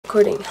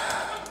recording.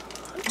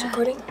 It's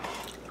recording.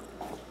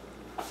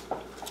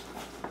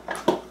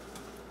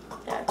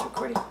 Yeah, it's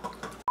recording.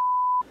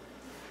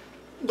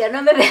 Ya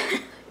no me ve.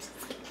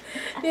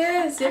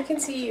 Yes, they can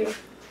see you.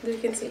 They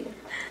can see you.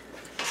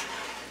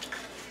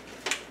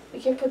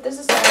 We can put this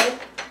aside.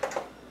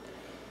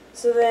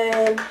 So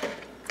then,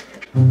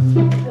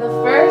 the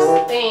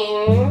first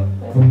thing,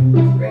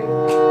 bring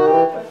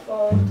my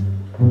phone.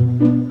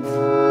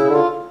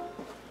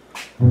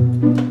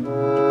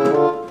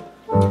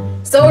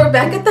 So we're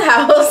back at the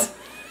house.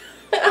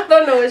 I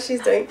don't know what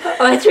she's doing.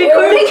 Oh, it's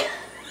recording.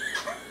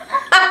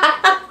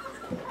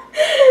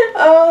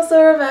 Oh,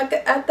 so we're back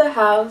at the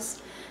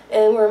house,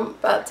 and we're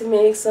about to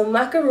make some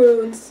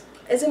macarons.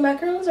 Is it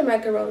macarons or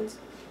macarons?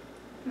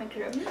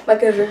 Macaroni.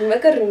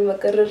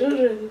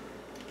 Macaron.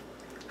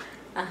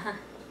 Ajá.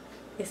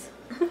 Yes.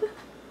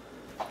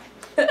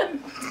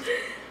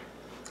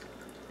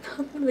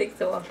 Like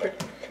so awkward.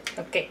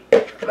 Okay.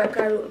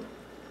 Macaron.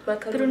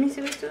 Pero ni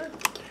se ve todo.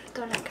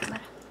 Toda la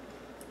cámara.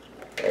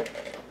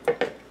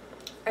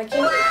 I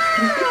can't.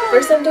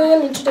 First, I'm doing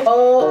an introduction.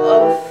 All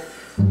of.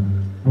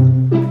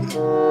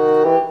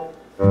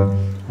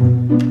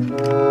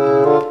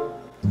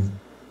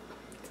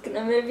 Es que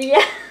no me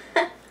veía.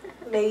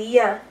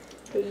 Veía.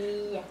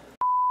 Veía.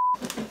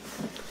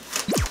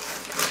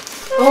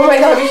 Oh my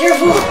god, be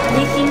careful.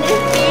 Ni tiene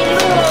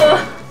filo.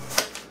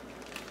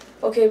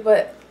 Okay,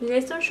 but You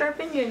guys don't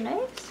sharpen your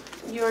knives?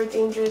 you are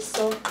dangerous,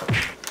 so.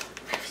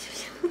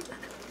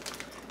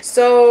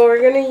 So we're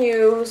gonna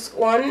use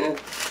 1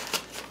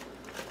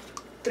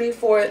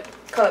 3/4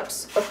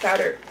 cups of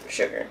powdered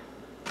sugar.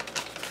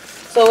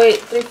 So wait,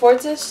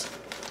 3/4 is?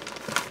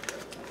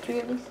 3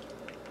 of these.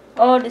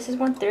 Oh, this is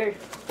 1/3.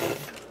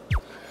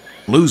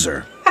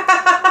 Loser.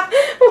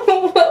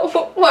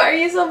 Why are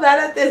you so bad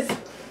at this?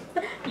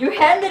 You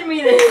handed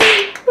me this.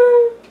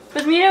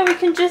 But mira, we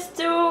can just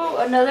do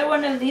another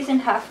one of these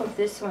and half of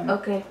this one.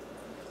 Okay.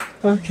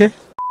 Okay.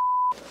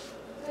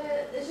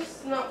 It's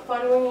just not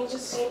fun when you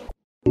just see.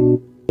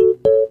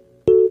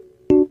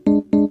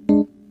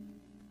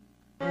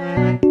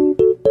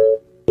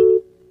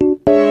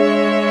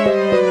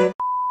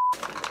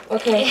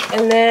 Okay,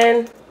 and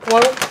then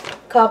 1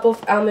 cup of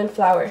almond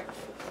flour.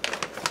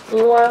 You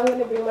know what? I'm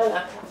gonna bring my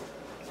laptop.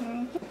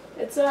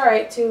 It's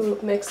alright to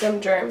mix some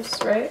germs,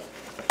 right?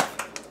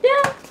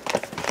 Yeah.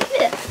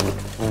 Yeah.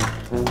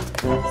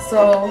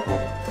 So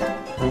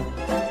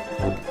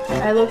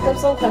I looked up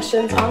some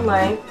questions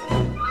online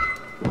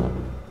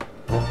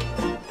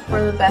for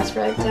the best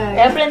red tag.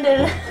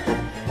 Aprender.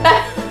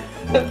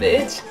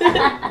 Bitch.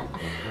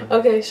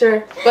 Okay,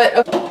 sure. But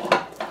okay.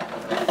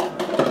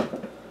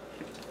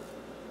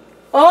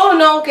 Oh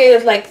no, okay,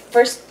 it's like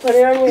first put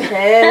it on your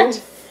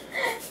hand.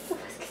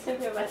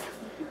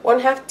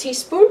 1/2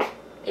 teaspoon.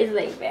 It's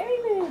like very,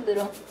 very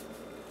little.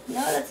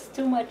 No, that's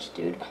too much,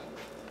 dude.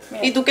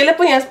 Mira. ¿Y tú qué le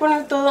ponías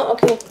poner todo?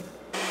 Okay.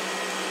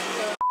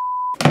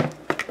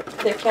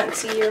 They can't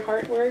see your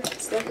hard work,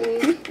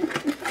 Stephanie.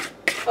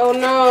 Oh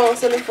no,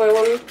 se le fue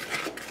one.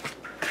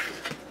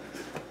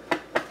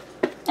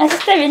 Así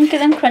está bien,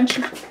 quedan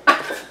crunchy.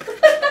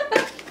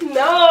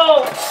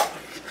 No!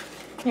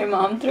 Your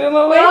mom threw them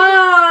away.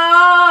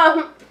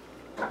 Mom!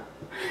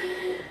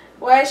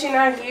 Why is she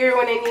not here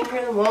when I need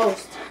her the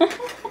most?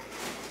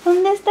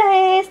 ¿Dónde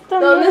está esto?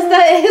 ¿Dónde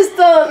está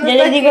esto? ¿Dónde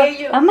Yo está le digo,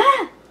 aquello? mamá,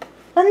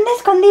 ¿dónde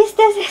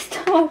escondiste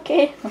esto?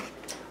 ¿Qué?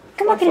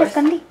 ¿Cómo que lo Pues.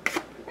 escondí?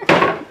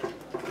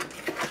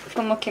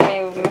 Como que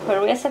mejor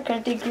voy a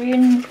sacar degree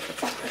en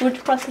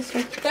food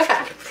processor.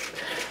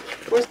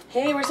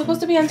 Hey, we're supposed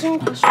to be answering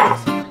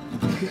questions.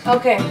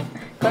 Okay.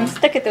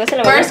 Consta que te vas a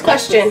lavar First los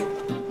platos. question.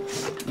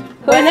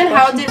 When and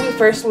how did we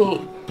first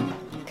meet?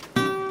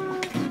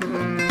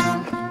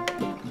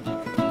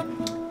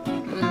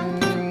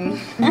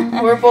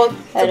 We're both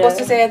supposed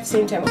to say at the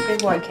same time. Okay,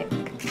 1,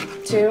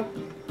 2,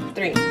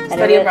 3.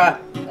 Study abroad.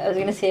 I was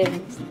gonna say a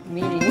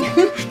meeting.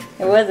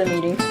 It was a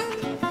meeting.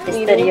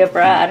 Study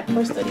abroad.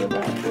 Or study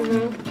abroad.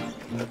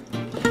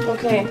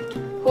 Okay.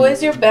 Who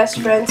is your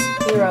best friend's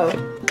hero?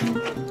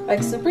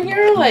 Like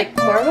superhero? Like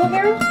Marvel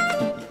hero?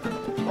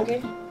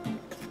 Okay.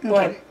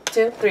 1,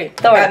 2, 3.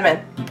 Thor.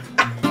 Batman.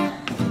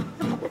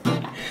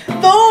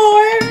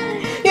 Thor!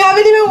 You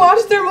haven't even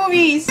watched their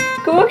movies.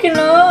 ¿Cómo que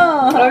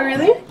no? Oh,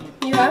 really?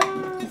 You have?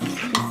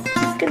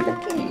 He's good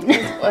looking.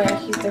 Oh, yeah,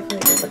 he's definitely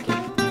good looking.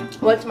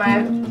 What's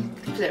my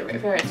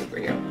favorite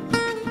superhero?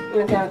 I'm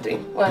gonna count 3.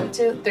 1,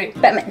 2, 3.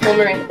 Batman.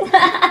 Wolverine.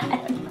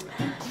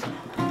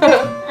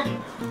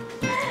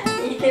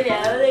 Y te había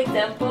dado de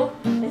example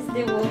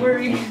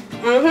Wolverine.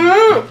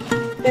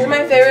 He's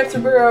my favorite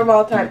superhero of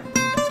all time.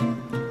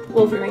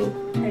 Wolverine.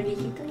 ¿El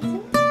viejito ese?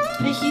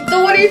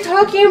 Viejito, what are you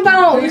talking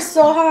about? He's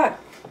so hot.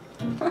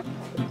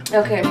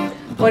 Okay,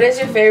 what is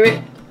your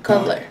favorite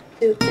color?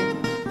 2, 3.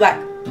 Black.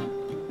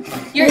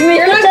 You're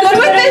not good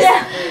with this?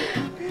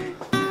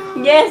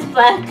 Yes,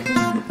 black.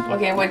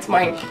 Okay, what's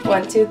mine?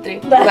 1, 2, 3.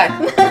 Black.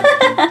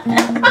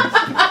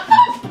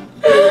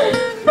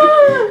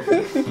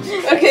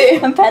 Okay.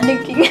 I'm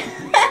panicking.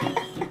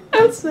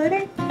 I'm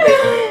sweating.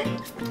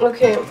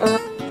 Okay,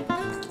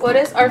 what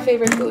is our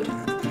favorite food?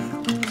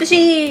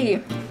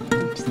 Sushi!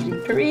 Just kidding,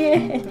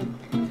 Korean.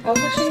 I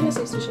was actually gonna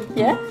say sushi.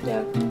 Yeah?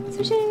 Yeah.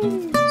 Sushi!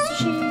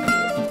 Sushi.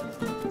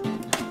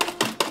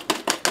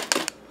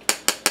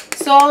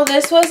 So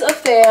this was a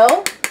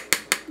fail.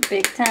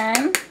 Big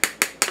time.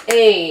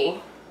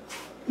 Hey.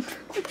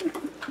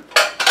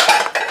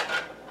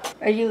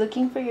 Are you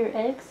looking for your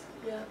eggs?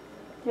 Yeah.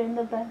 They're in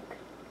the back.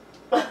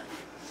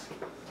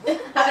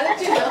 How did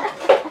you know?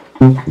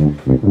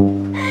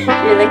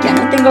 You're like, ya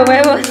no tengo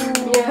huevos.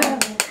 Yeah.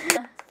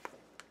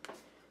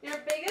 Your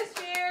biggest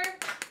fear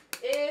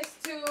is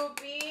to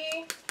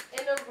be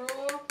in a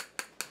room.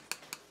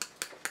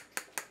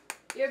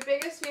 Your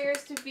biggest fear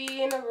is to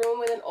be in a room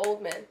with an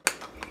old man.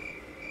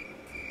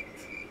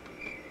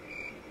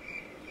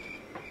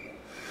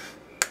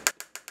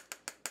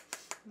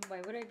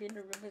 Why would I be in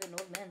a room with an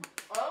old man?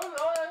 I don't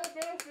know. That's your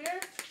biggest fear.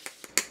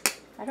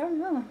 I don't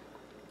know.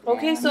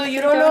 Okay, Yeah, so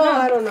you don't know?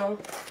 I don't know.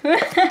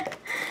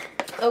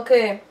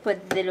 Okay.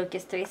 But de lo que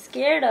estoy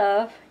scared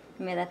of,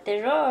 me da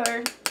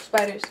terror.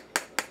 Spiders.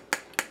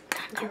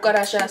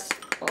 Cucarachas.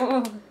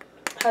 Oh.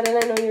 How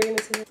did I know you were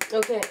gonna say that?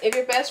 Okay, if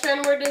your best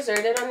friend were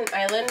deserted on an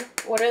island,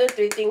 what are the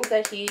 3 things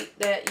that you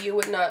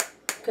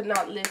could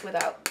not live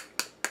without?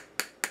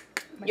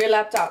 Your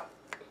laptop.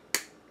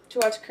 To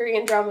watch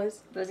Korean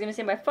dramas. I was gonna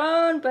say my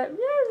phone, but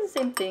yeah, it's the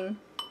same thing.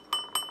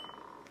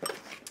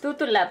 Tu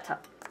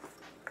laptop.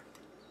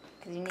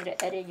 Because you need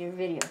to edit your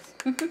videos.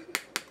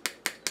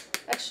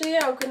 Actually,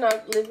 I could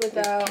not live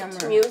without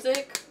camera.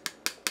 music.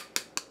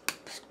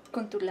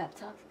 Con tu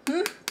laptop.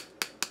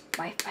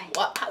 Wi-Fi.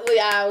 Well,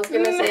 yeah, I was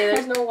gonna say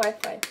there's no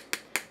Wi-Fi.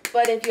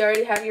 But if you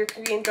already have your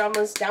Korean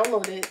dramas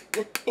downloaded,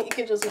 you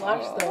can just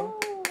watch them.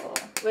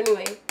 But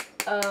anyway,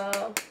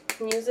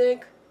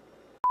 music.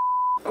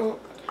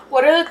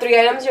 What are the 3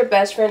 items your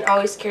best friend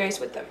always carries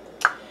with them?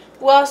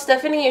 Well,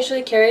 Stephanie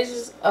usually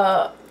carries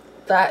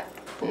that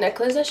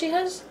necklace that she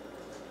has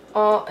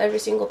every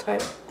single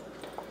time.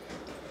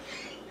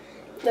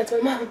 That's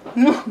my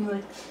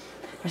mom.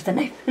 Where's the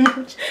knife?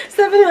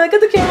 Stephanie, look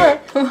at the camera.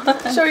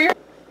 Show your.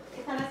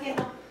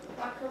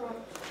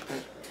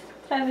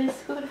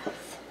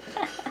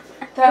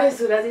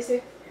 Travesuras,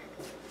 dice.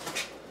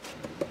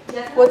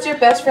 What's your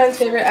best friend's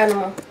favorite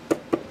animal?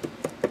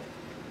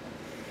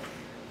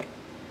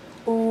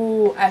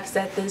 Ooh, I've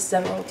said this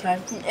several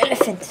times. An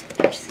elephant.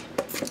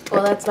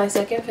 Well, that's my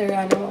second favorite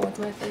animal. What's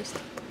my first?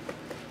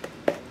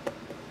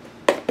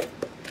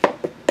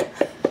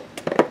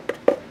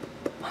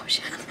 Oh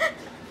shit.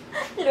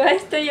 Lo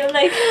estoy yo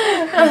like,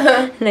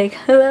 like,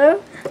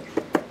 hello?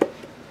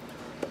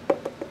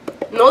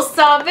 No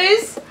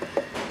sabes?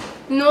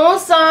 No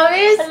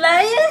sabes? A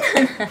lion?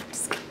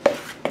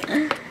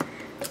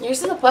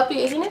 Yours is a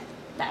puppy, isn't it?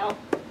 No.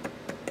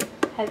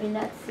 Have you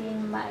not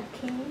seen my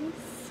keys?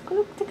 Go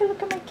look, take a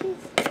look at my keys.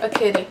 A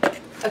kitty.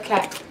 A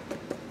cat.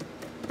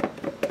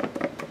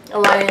 A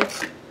lion.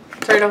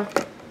 Turtle.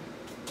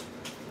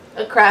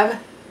 A crab.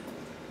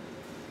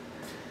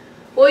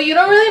 Well, you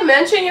don't really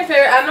mention your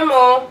favorite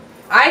animal.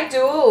 I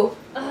do.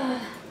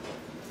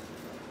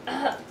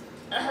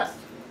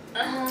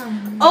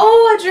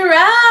 Oh, a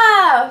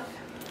giraffe.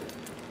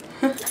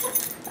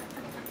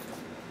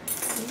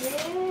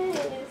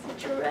 Yes, a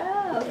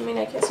giraffe. I mean,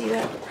 I can see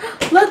that.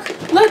 Look,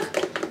 look.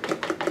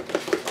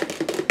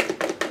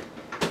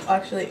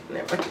 Actually,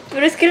 never mind.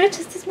 Pero es que lo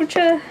echaste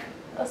mucho.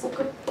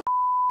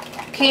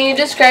 Can you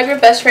describe your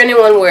best friend in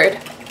 1 word?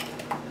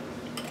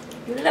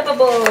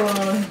 Lovable.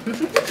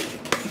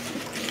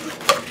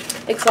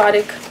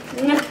 Exotic.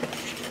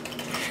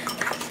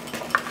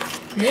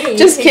 Me,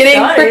 Just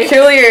kidding. exotic.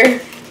 Peculiar.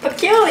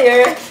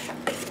 Peculiar.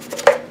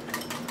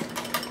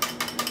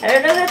 I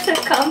don't know, that's a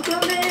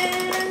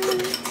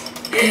compliment.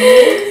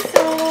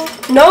 So.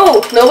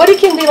 No, nobody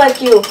can be like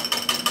you.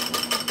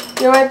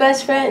 You're my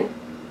best friend.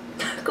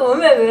 ¿Cómo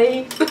me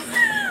ve?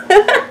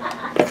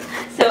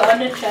 So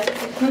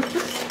unattractive.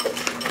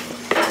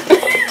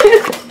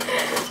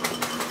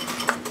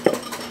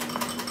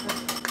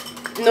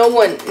 No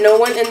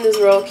one in this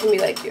world can be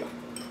like you.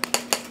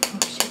 Oh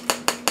shit.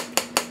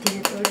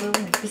 Tiene todo el huevo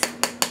en el piso.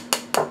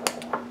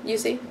 You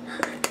see?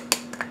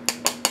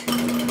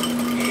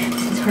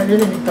 It's harder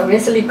than it. Todavía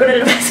salí con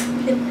el brazo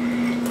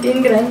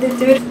bien grande,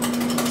 dude.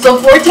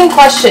 So 14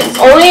 questions.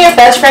 Only your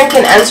best friend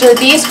can answer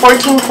these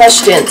 14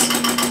 questions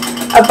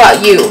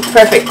about you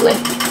perfectly.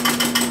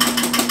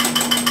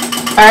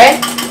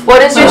 Alright?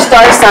 What is your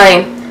star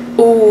sign?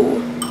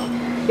 Ooh.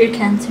 You're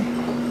Cancer.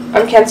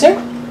 I'm Cancer?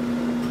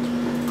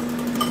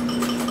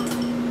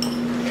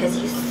 Because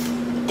you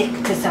stick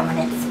to someone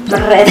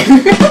that's red.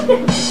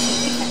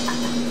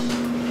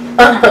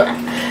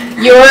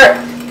 You're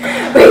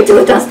Wait, do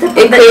it, don't step on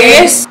the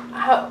Aquarius?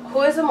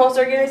 Who is the most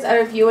organized out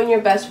of you and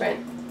your best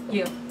friend?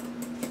 You.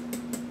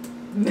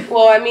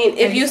 Well, I mean, if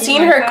Have you you've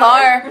seen seen my her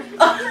car? car.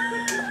 I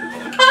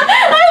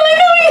like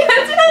how we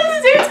answered at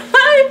the same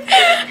time.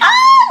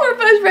 Ah, we're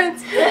best friends.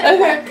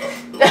 Okay.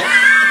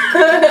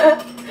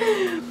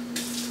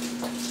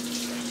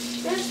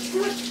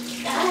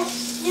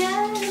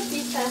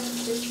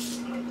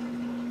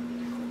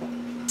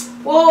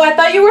 Whoa, I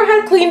thought you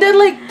had cleaned it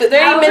like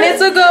 30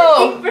 minutes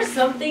ago.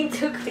 something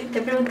to clean.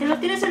 Te pregunté, ¿no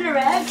tienes una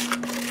rag?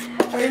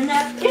 Or a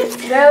napkin?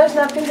 Yeah, there's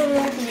napkins in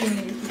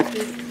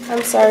here.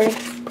 I'm sorry.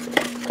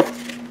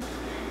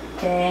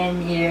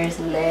 10 years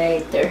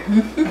later.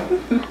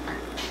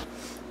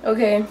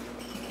 Okay.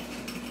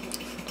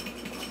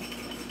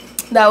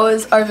 That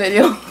was our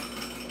video.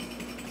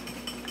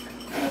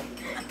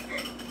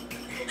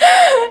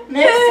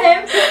 Next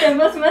time,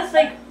 estemos más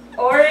like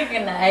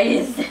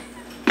organized.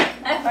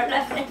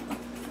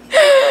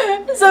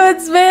 So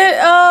it's been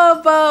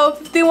about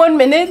 51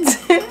 minutes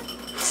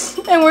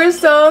and we're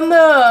still on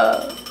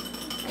the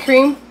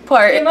cream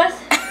part.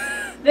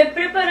 Ve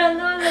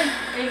preparando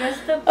el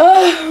gasto.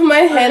 Oh, my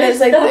hand is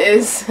like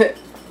this. A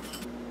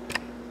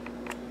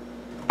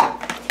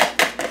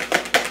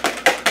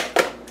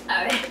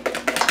ver.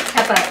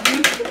 Tapa.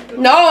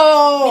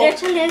 No! Mira,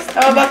 échale esto.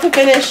 I'm about to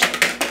finish.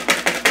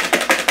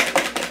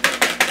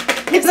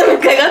 Que se me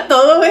caiga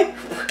todo, güey.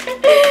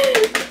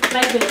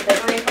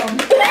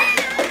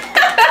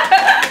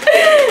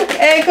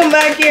 Hey, come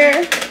back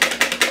here.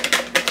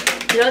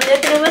 Luego ya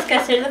tenemos que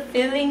hacer the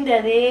filling de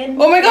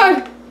adentro. Oh my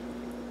god!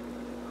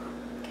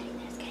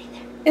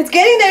 It's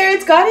getting there,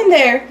 it's gotten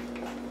there.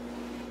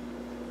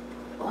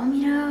 Oh,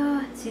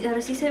 mira. Sí,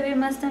 ahora sí se ve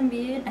más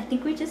también. I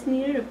think we just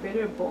needed a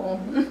bigger bowl.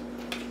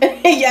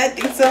 Yeah, I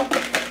think so.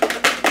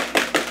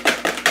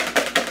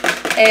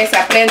 Se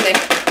aprende.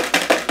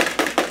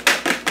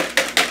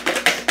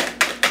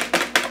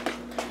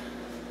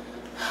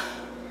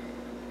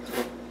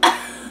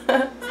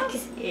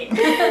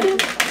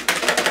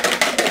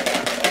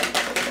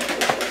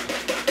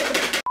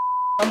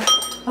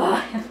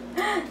 Oh,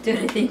 dude,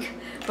 I think.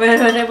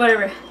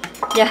 Whatever.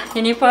 Yeah,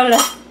 you need Paula.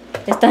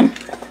 It's done.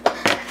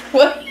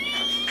 What?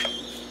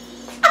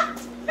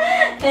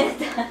 It's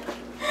done.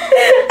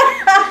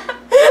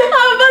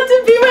 I'm about to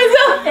pee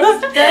myself.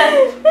 It's done.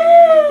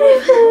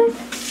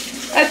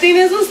 I think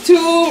this was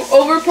too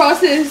over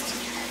processed.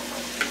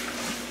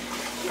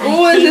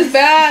 Oh, this is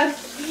bad.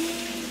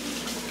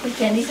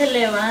 Porque ni se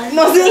levanta.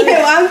 No se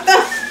levanta.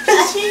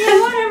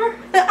 Yeah, whatever.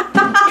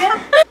 Yeah.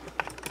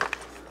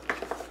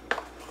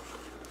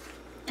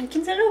 ¿A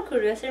quién se le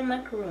ocurrió hacer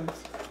macarons?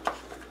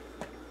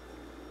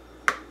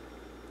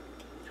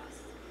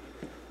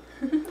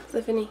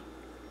 Stephanie.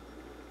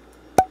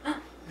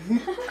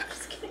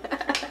 Just kidding.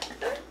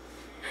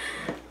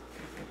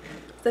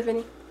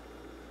 Stephanie.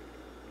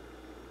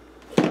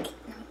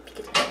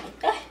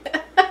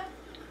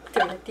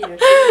 Tiro.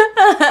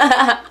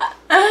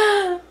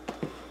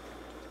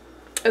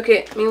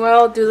 Okay, meanwhile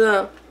I'll do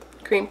the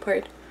cream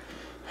part.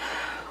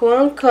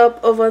 1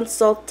 cup of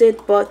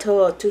unsalted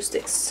butter, 2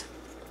 sticks.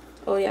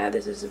 Oh yeah,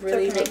 this is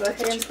really So can I go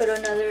ahead and put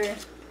another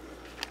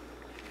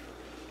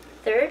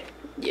third?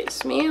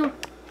 Yes, ma'am.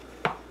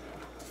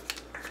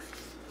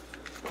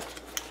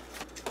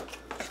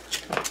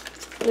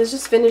 Let's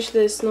just finish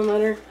this no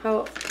matter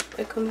how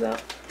it comes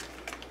out.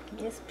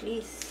 Yes,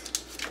 please.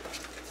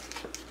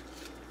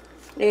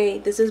 Hey,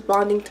 this is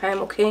bonding time,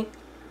 okay?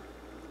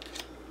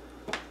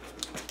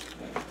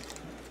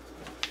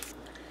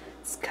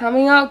 It's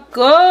coming out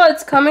good.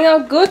 It's coming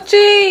out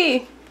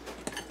Gucci.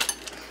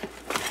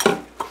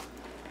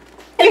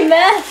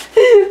 Math.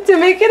 To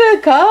make it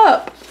a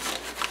cup.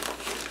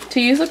 To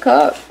use a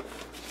cup.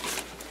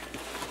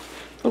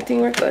 I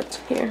think we're good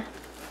here.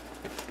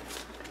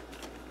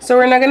 So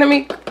we're not gonna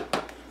make.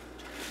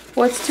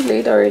 What's too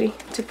late already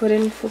to put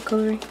in food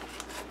coloring?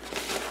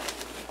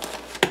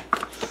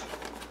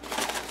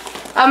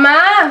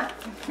 Ama!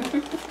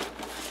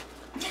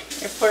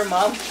 Your poor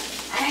mom.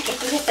 Ay, que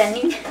sigue esta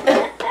niña.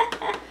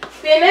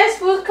 ¿Tienes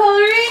food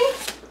coloring?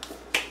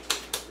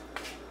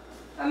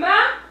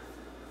 Ama?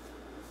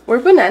 We're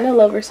banana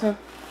lovers, huh?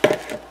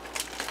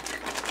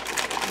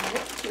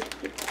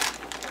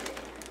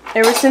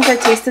 Ever since I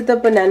tasted the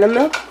banana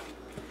milk,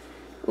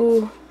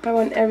 ooh, I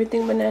want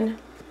everything banana.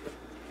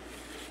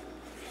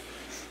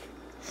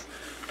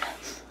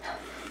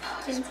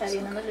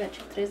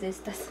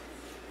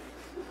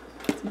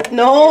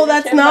 No,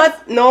 that's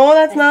not. No,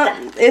 that's not.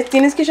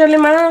 Tienes que echarle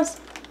más.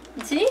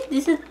 ¿Sí?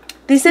 Dice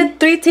Dice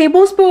 3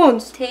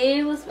 tablespoons.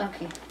 tables.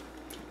 Okay.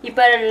 ¿Y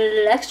para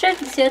el extract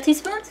dice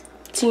teaspoons?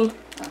 Sí.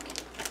 Okay.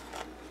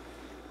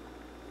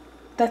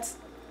 That's.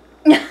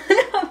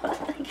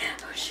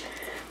 Oh, shit.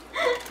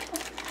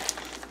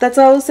 That's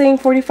all I was saying.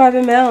 45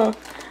 ml.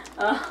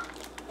 Oh.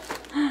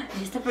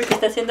 ¿Y esta por qué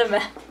está haciendo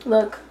mal?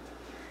 Look.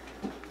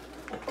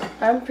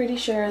 I'm pretty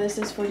sure this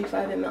is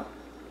 45 ml.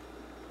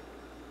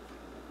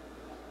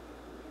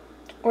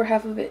 Or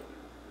half of it.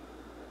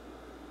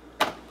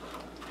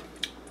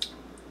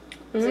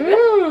 Is it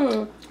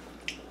good?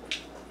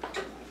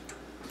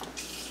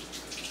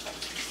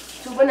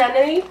 Too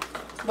banana-y,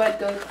 but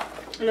good.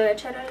 Lo voy a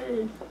echar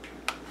en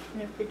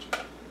el fridge.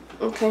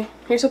 Okay.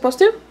 You're supposed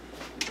to?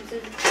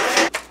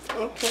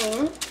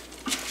 Okay.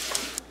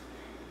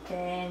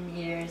 10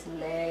 years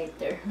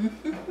later.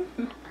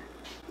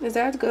 Is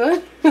that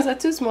good? Is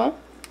that too small?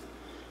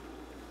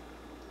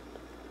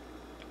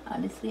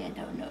 Honestly, I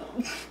don't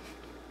know.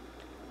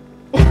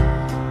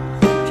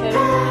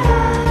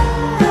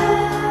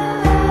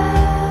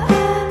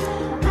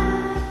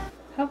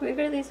 How big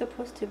are they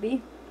supposed to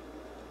be?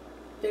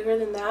 Bigger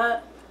than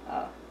that.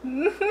 Oh.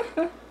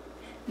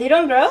 They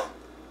don't grow?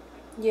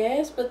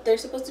 Yes, but they're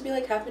supposed to be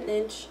like half an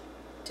inch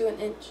to an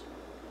inch.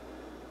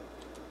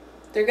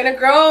 They're gonna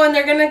grow and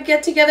they're gonna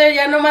get together.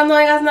 Ya no más no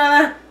hagas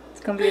nada.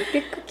 It's gonna be a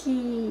big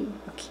cookie.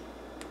 Okay.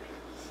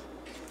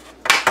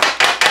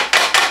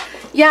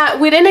 Yeah,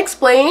 we didn't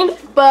explain,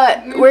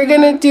 but we're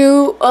gonna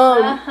do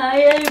Yeah,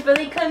 you're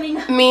really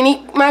coming.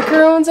 mini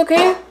macarons,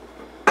 okay?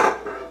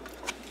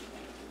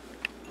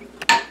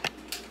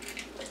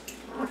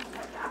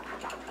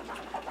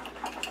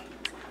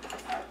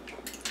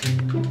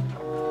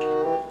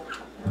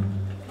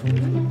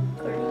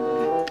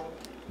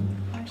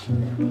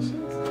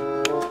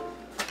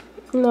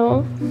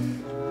 No.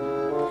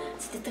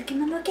 Se te está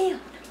quemando aquello.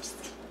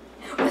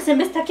 O se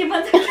me está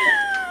quemando.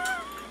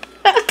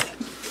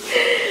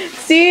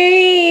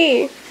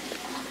 See,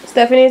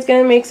 Stephanie's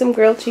gonna make some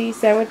grilled cheese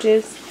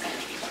sandwiches.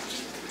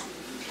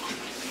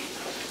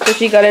 So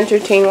she got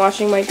entertained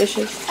washing my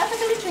dishes.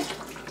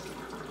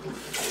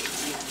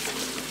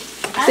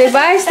 Say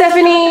bye,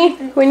 Stephanie.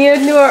 We need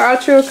to do our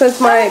outro because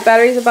my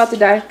battery's about to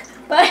die.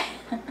 Bye.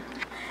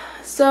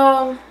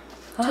 So,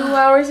 2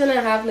 hours and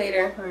a half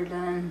later. We're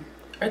done.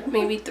 Or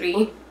maybe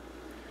 3.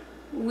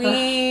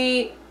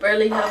 We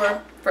barely have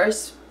our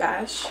first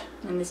batch.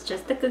 And it's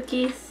just the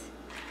cookies.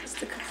 It's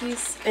the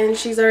cookies. And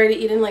she's already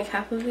eaten like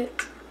half of it.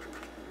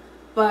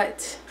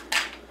 But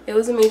it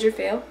was a major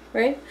fail,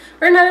 right?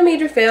 Or not a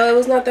major fail. It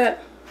was not that.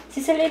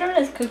 Sí salieron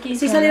las cookies.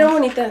 Sí salieron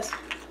bonitas.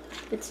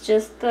 It's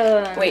just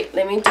the... Wait,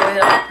 let me do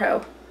it on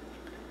pro.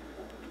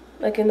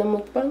 Like in the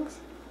mukbangs.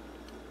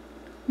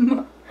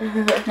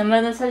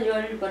 Nomás no salió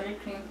el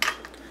buttercream.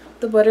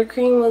 The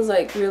buttercream was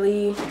like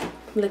really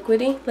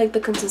liquidy. Like the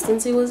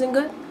consistency wasn't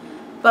good.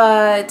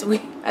 But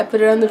I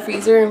put it on the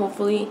freezer and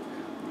hopefully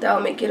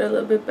that'll make it a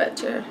little bit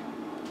better.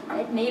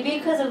 Maybe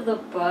because of the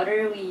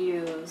butter we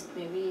used.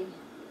 Maybe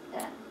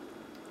that.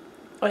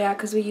 Oh yeah,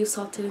 because we used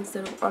salted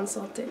instead of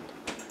unsalted.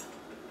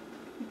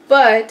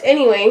 But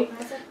anyway,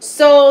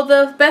 so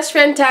the best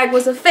friend tag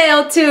was a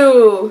fail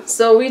too.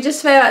 So we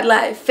just fail at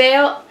life.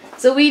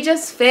 So we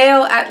just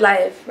fail at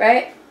life,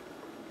 right?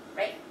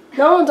 Right.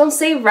 No, don't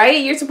say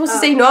right. You're supposed to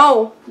say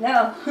no.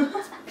 No.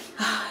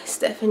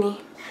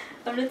 Stephanie.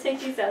 I'm gonna take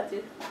these out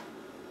too.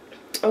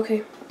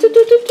 Okay.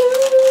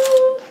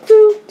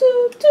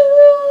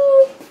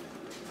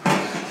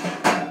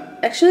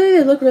 Actually,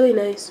 they look really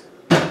nice.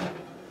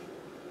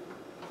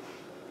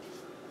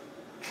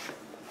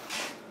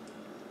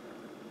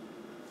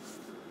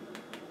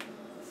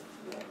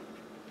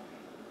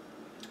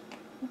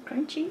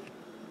 Crunchy.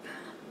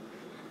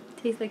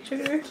 Tastes like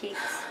sugar cakes.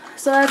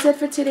 So that's it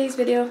for today's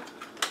video.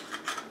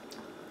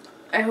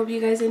 I hope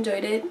you guys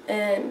enjoyed it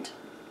and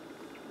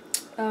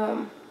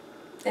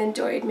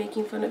enjoyed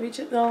making fun of each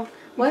other. No,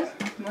 what?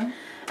 What?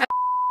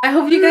 I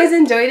hope you guys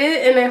enjoyed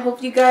it and I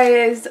hope you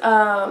guys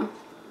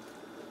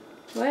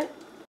what?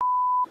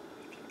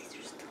 These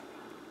are still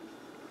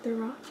raw. They're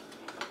raw?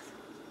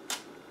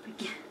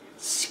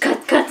 Shh,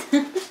 cut.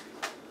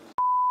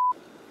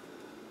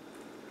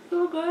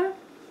 So good.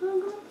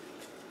 So good.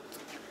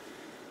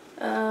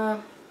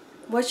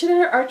 What should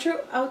our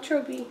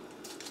outro be?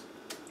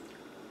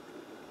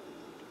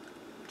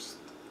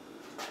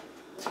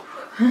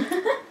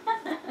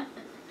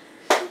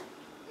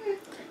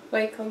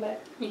 Wait, come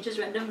back. You just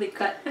randomly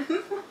cut.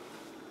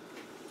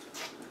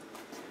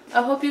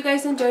 I hope you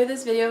guys enjoyed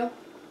this video.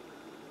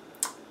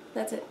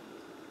 That's it.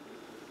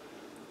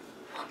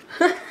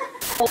 That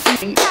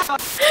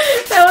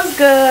was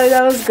good.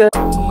 That was good.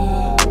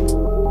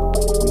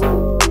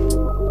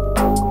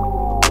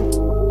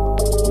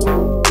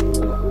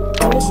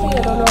 Honestly,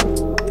 I don't know.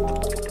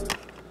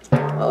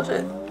 Oh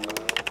shit.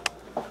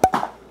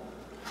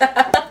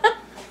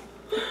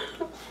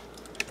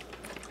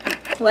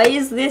 Why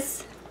is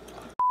this?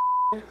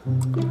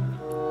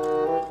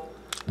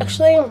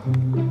 Actually,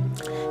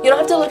 you don't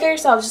have to look at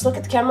yourself. Just look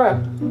at the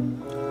camera.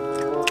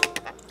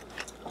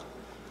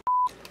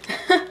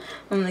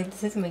 I'm like,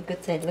 this is my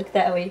good side. Look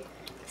that way.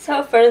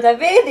 So for the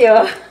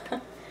video.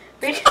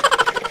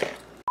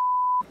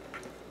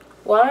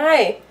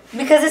 Why?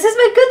 Because this is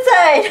my good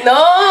side.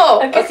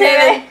 No. Okay, Okay,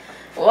 then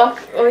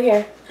walk over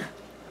here.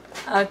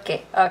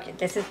 Okay,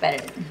 this is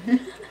better.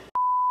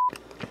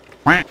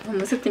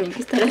 Vamos a tener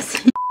que estar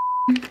así.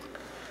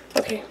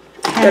 Okay.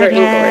 Better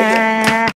angle right here.